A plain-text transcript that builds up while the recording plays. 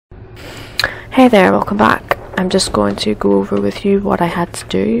Hey there, welcome back. I'm just going to go over with you what I had to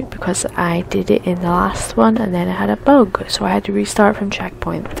do because I did it in the last one and then I had a bug, so I had to restart from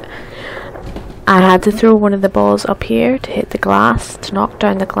checkpoint. I had to throw one of the balls up here to hit the glass, to knock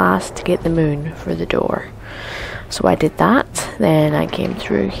down the glass to get the moon for the door. So I did that, then I came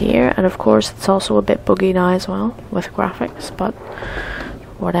through here, and of course it's also a bit buggy now as well with graphics, but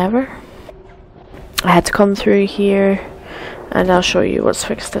whatever. I had to come through here and I'll show you what's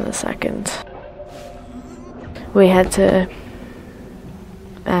fixed in a second. We had to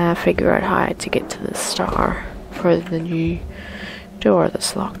figure out how to get to the star for the new door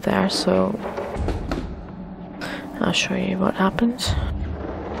that's locked there, so I'll show you what happens.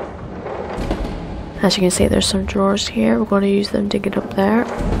 As you can see, there's some drawers here. We're going to use them to get up there,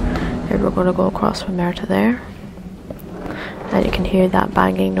 and we're going to go across from there to there. And you can hear that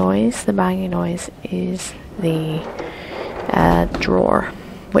banging noise. The banging noise is the drawer,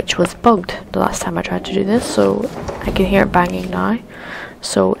 which was bugged the last time I tried to do this, so I can hear it banging now,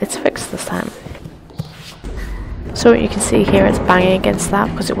 so it's fixed this time. So you can see here it's banging against that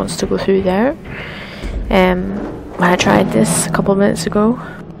because it wants to go through there. When I tried this a couple of minutes ago,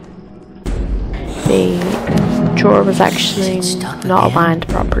 the drawer was actually not aligned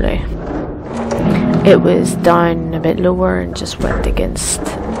properly. It was down a bit lower and just went against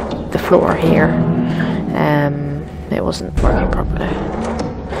the floor here. It wasn't working properly.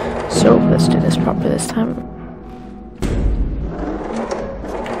 So let's do this properly this time.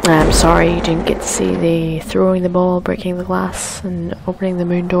 I'm sorry you didn't get to see the throwing the ball, breaking the glass and opening the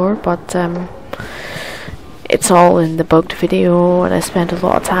moon door, but it's all in the bugged video and I spent a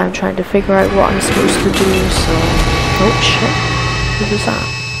lot of time trying to figure out what I'm supposed to do, so... Oh shit, what was that?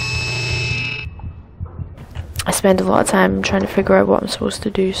 I spent a lot of time trying to figure out what I'm supposed to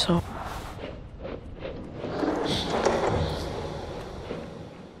do, so...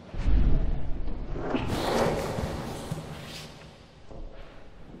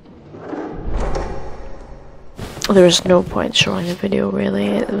 There was no point showing the video really.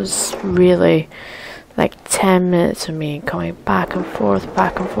 It was really like 10 minutes of me going back and forth,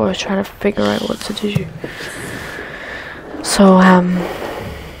 trying to figure out what to do. So,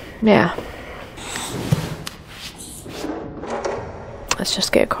 yeah. Let's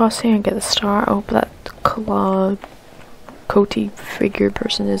just get across here and get the star. I hope that Coty figure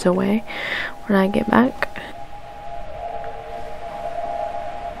person is away when I get back.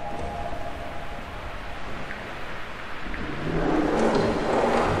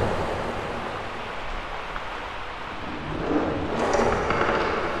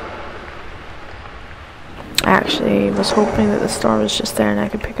 I actually was hoping that the star was just there and I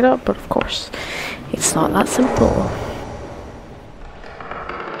could pick it up, but of course, it's not that simple.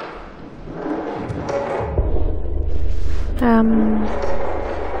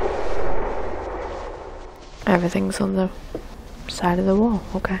 Everything's on the side of the wall,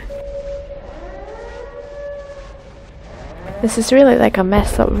 okay. This is really like a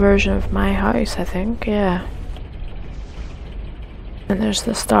messed up version of my house, I think, yeah. And there's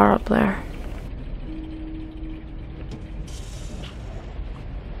the star up there.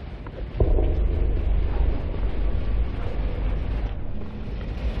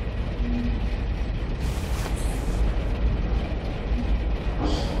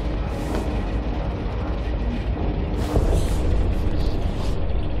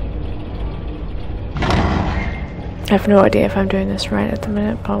 I have no idea if I'm doing this right at the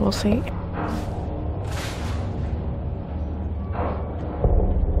minute, but we'll see.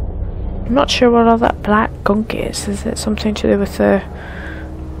 I'm not sure what all that black gunk is. Is it something to do with the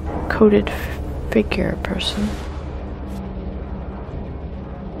coded figure person?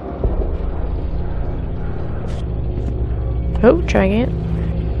 Oh, trying it.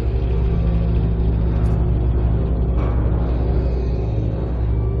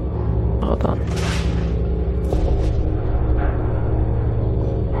 Hold on.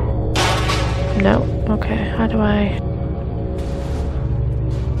 No, okay, how do I...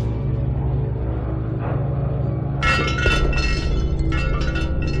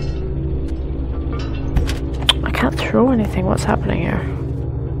 I can't throw anything, what's happening here?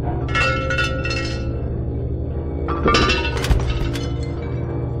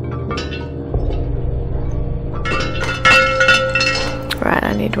 Right,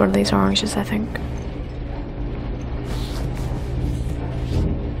 I need one of these oranges, I think.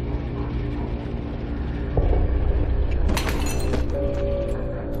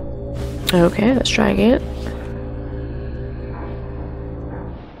 Okay, let's try again.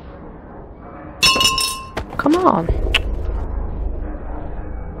 Come on.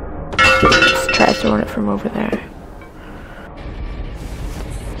 Let's try throwing it from over there.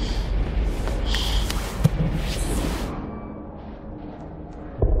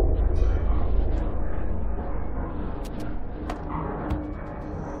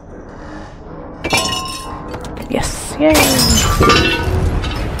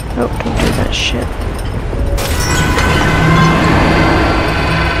 Oh, don't do that shit.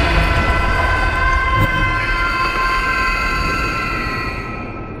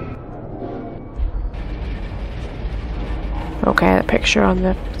 Okay, the picture on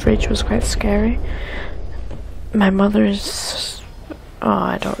the fridge was quite scary. My mother's... oh,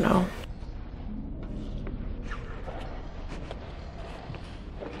 I don't know.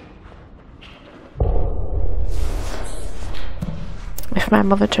 If my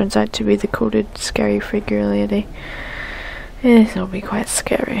mother turns out to be the coded scary figure lady, it'll be quite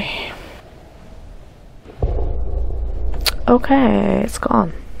scary. Okay, it's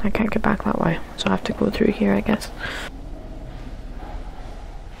gone. I can't get back that way, so I have to go through here, I guess.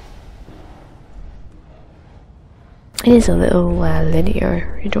 It is a little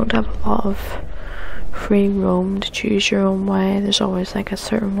linear. You don't have a lot of free roam to choose your own way. There's always like a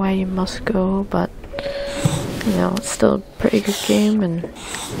certain way you must go, but you know, it's still a pretty good game and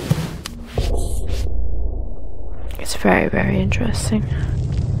it's very, very interesting.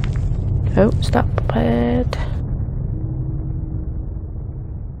 Oh, stop it.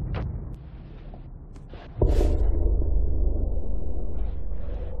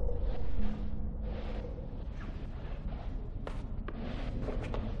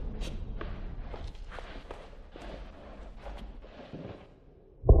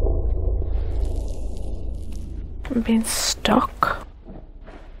 I'm being stuck.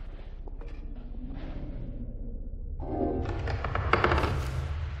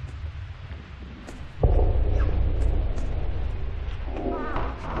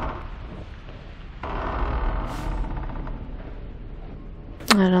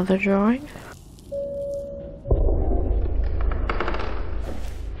 Another drawing.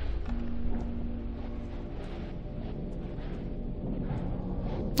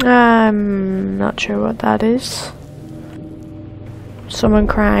 I'm not sure what that is. Someone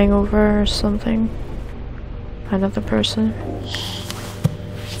crying over something. Another person.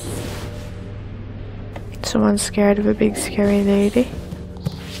 Someone scared of a big scary lady.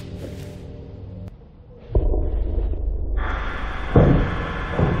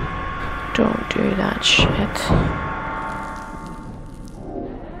 Don't do that shit.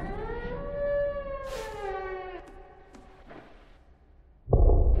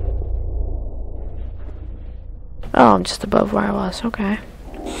 Oh, I'm just above where I was, okay.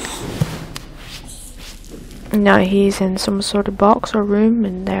 Now he's in some sort of box or room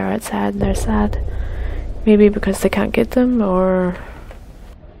and they're outside and they're sad. Maybe because they can't get them, or...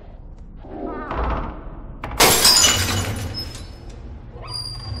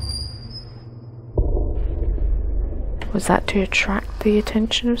 was that to attract the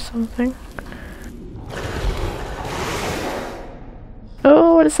attention of something?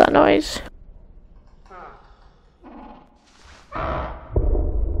 Oh, what is that noise?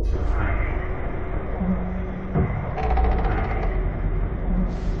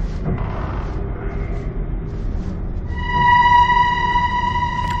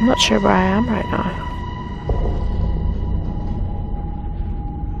 I'm not sure where I am right now.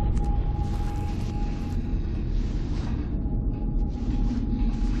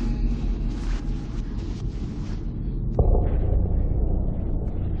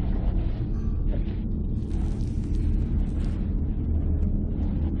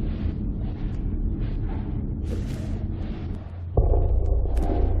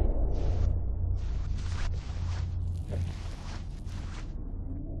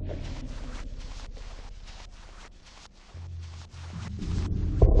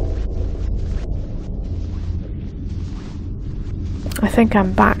 I think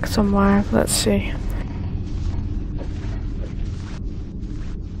I'm back somewhere. Let's see.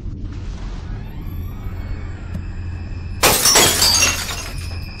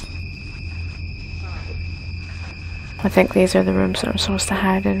 I think these are the rooms that I'm supposed to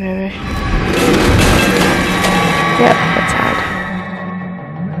hide in, maybe. Yep, let's hide.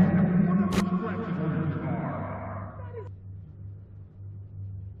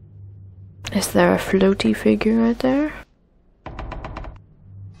 Is there a floaty figure right there?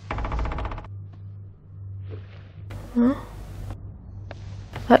 Huh?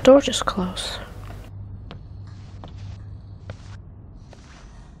 That door just closed.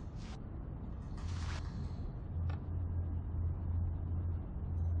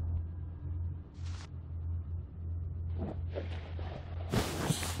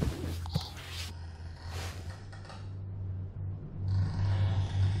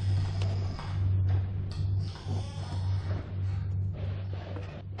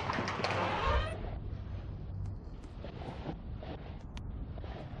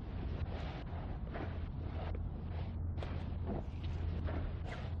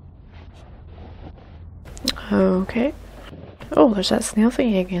 Okay. Oh, there's that snail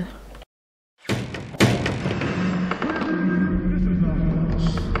thingy again.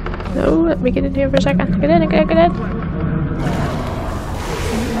 No, let me get in here for a second. Get in, get in.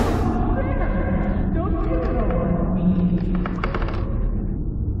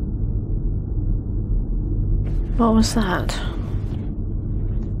 What was that?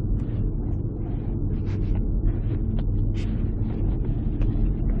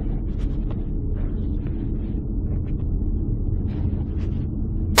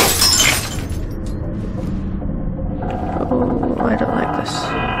 Oh, I don't like this.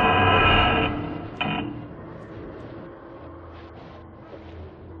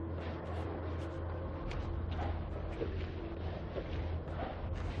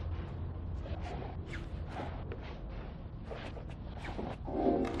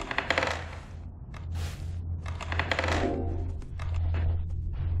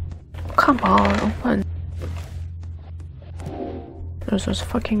 Come on, open. There's those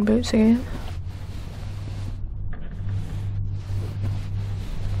fucking boots again.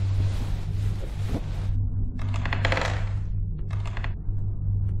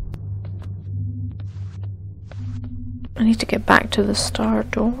 I need to get back to the star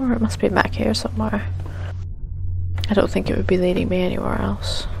door. It must be back here somewhere. I don't think it would be leading me anywhere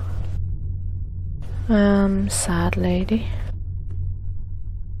else. Sad lady.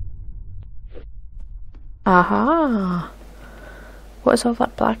 Aha! What is all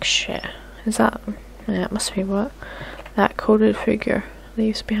that black shit? Is that... yeah, it must be what that coded figure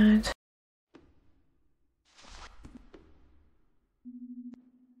leaves behind.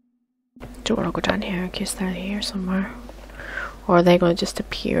 Don't want to go down here in case they're here somewhere. Or are they going to just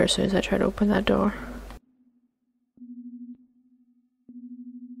appear as soon as I try to open that door?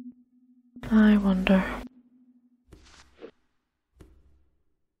 I wonder.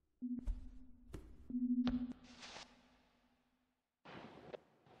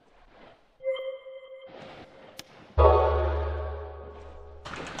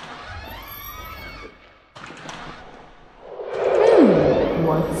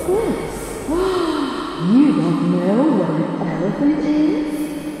 What's this? You don't know what an elephant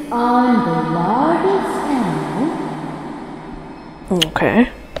is? I'm the largest animal.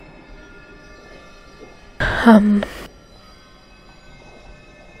 Okay.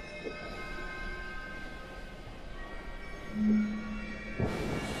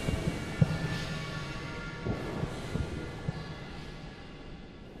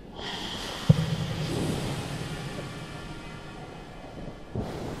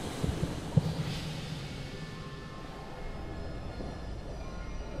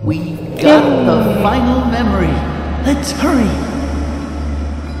 We've got the final memory. Let's hurry.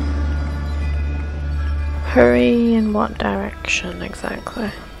 Hurry in what direction exactly?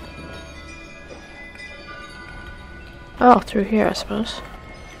 Oh, through here I suppose.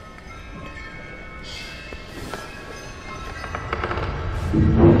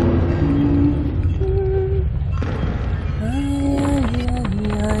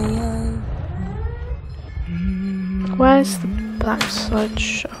 Where's the black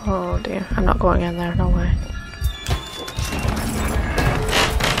sludge? Oh dear, I'm not going in there, no way.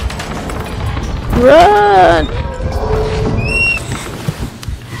 Run!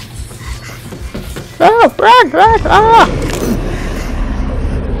 Oh, run, run! Ah!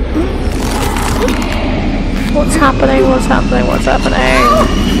 What's happening? What's happening? What's happening?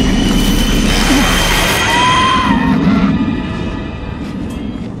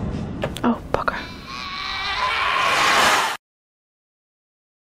 Oh, bugger.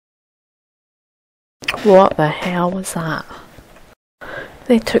 What the hell was that?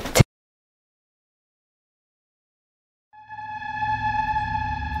 They took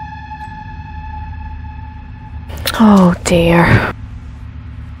oh dear.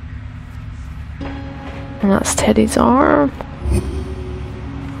 And that's Teddy's arm.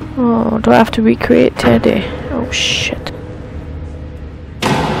 Oh, do I have to recreate Teddy? Oh shit.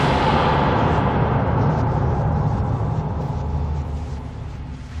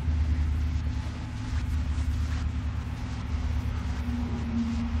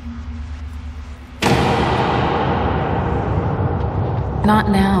 Not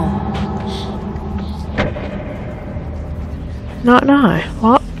now. Not now.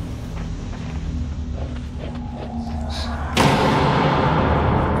 What?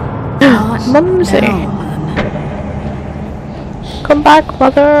 Mumsy! Come back,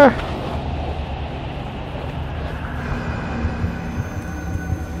 mother!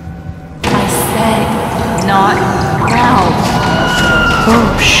 I said, not now.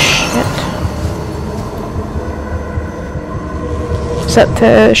 Oh shit. Is that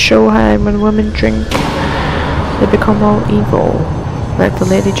to show how when women drink They become all evil, like the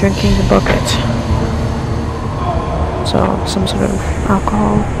lady drinking the bucket. So, some sort of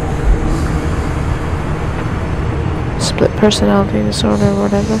alcohol. Split personality disorder or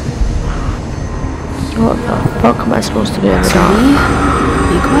whatever. What the fuck am I supposed to do in the dark?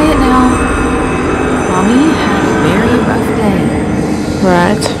 Be quiet now. Mommy had a very rough day.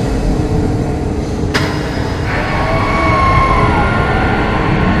 Right.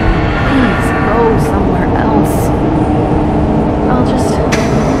 Please go somewhere else. I'll just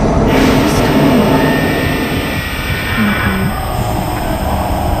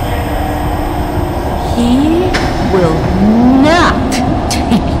He will not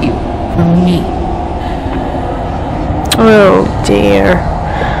take you from me. Oh dear.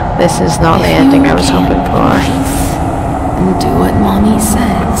 This is not the ending I was hoping for. And do what Mommy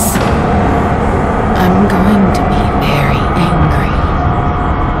says. I'm going to be very angry.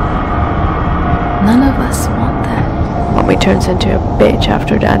 None of us want that. Mommy turns into a bitch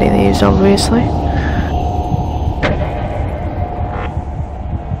after Daddy leaves, obviously.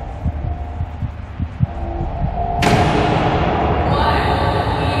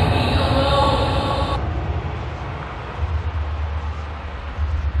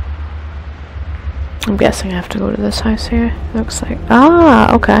 I'm guessing I have to go to this house here. Looks like.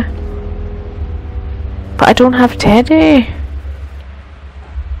 Ah, okay. But I don't have Teddy.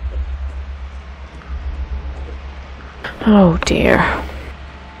 Oh dear.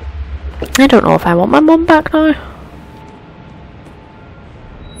 I don't know if I want my mum back now.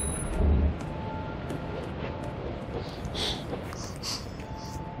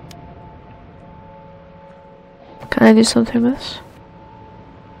 Can I do something with this?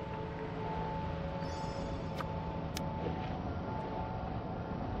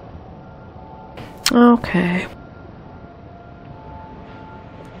 Okay.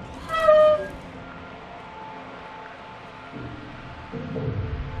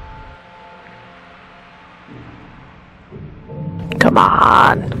 Come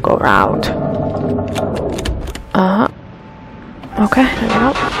on, go around. Okay, there we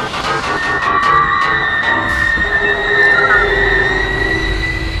go.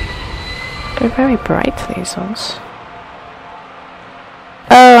 They're very bright, these ones.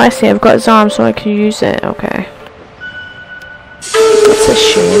 Oh, I see, I've got his arm so I can use it, okay. That's a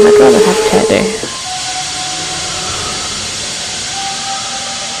shame, I'd rather have Teddy.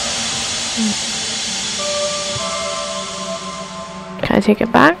 Can I take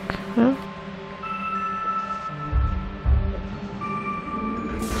it back? No?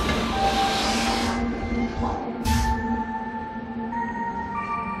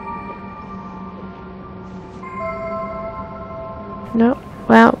 No.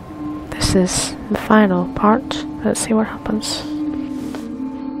 Well, this is the final part. Let's see what happens.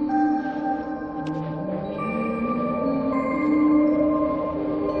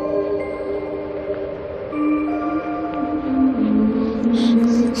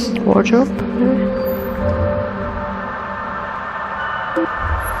 Wardrobe, maybe?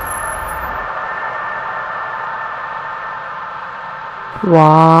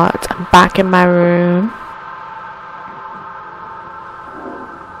 What? I'm back in my room.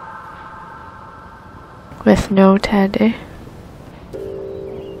 With no Teddy.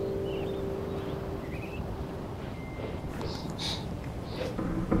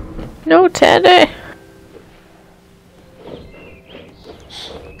 No Teddy.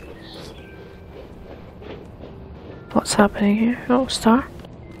 What's happening here? Oh, star.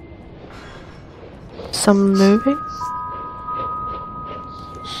 Some moving.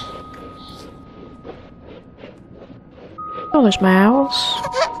 Oh, there's my owls.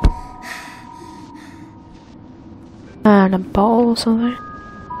 And a bottle or something.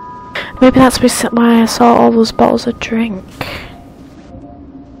 Maybe that's why I saw all those bottles of drink.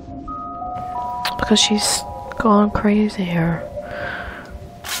 Because she's gone crazy here.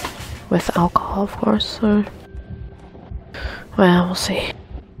 With alcohol, of course, so. Well, we'll see.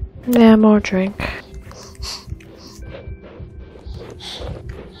 Yeah, more drink.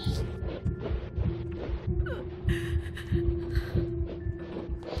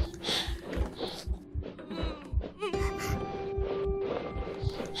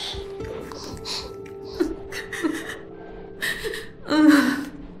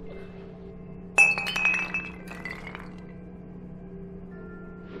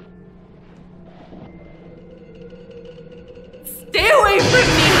 Stay away from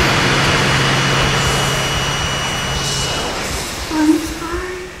me! I'm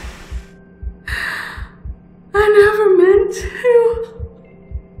sorry. I never meant to.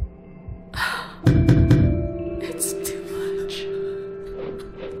 It's too much.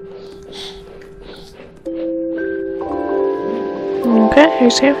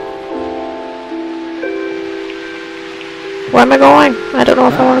 crazy. Where am I going? I don't know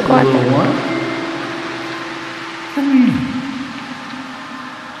if I want to go out Little here. one? Come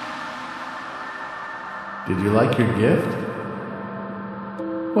here. Did you like your gift?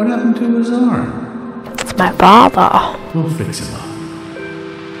 What happened to his arm? It's my father. We'll fix him up.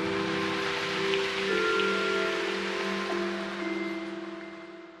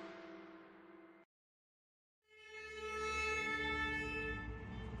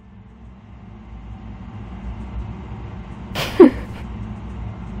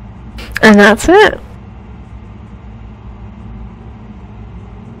 And that's it.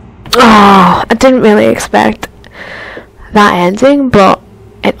 Oh, I didn't really expect that ending, but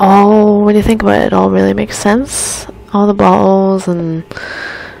it all, when you think about it, it all really makes sense. All the bottles and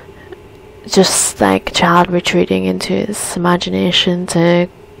just like a child retreating into his imagination to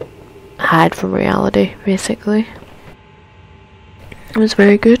hide from reality, basically. It was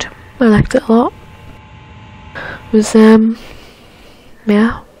very good. I liked it a lot. It was,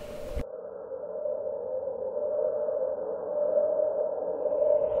 yeah.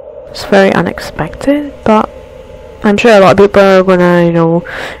 It's very unexpected, but I'm sure a lot of people are gonna, you know,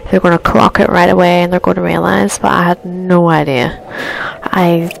 they're gonna clock it right away and they're gonna realise, but I had no idea.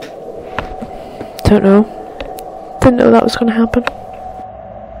 I don't know. Didn't know that was gonna happen.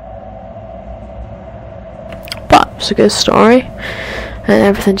 But it's a good story. And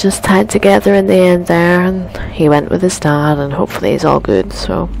everything just tied together in the end there, and he went with his dad, and hopefully he's all good,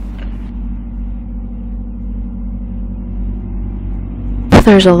 so.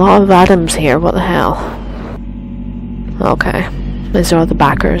 There's a lot of items here, what the hell? Okay. These are the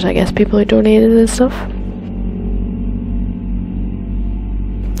backers, I guess, people who donated and stuff.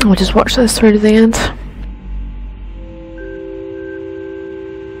 We'll just watch this through to the end.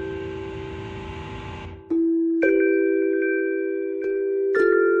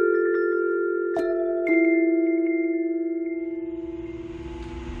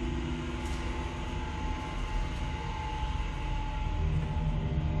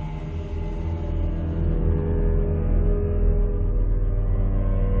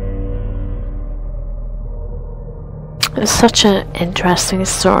 It was such an interesting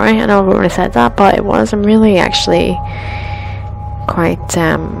story. I know I've already said that, but it was. I'm really actually quite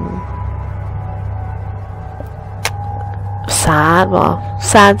sad. Well,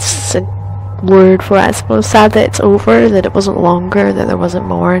 sad's a word for it, I suppose. Sad that it's over, that it wasn't longer, that there wasn't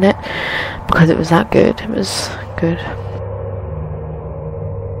more in it, because it was that good. It was good.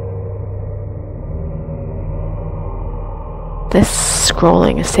 This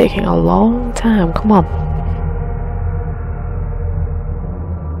scrolling is taking a long time. Come on.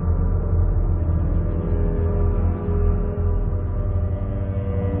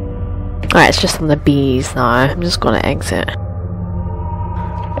 Alright, it's just on the bees now. I'm just gonna exit.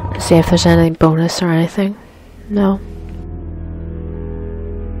 See if there's any bonus or anything. No.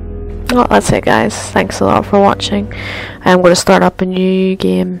 Well, that's it, guys. Thanks a lot for watching. I'm gonna start up a new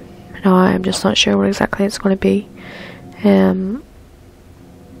game. No, I'm just not sure what exactly it's gonna be. I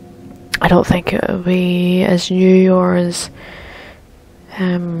don't think it'll be as new or as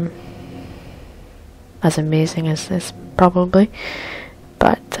amazing as this, probably.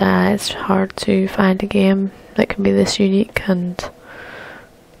 But it's hard to find a game that can be this unique and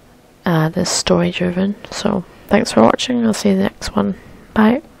this story driven. So thanks for watching. I'll see you in the next one.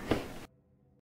 Bye.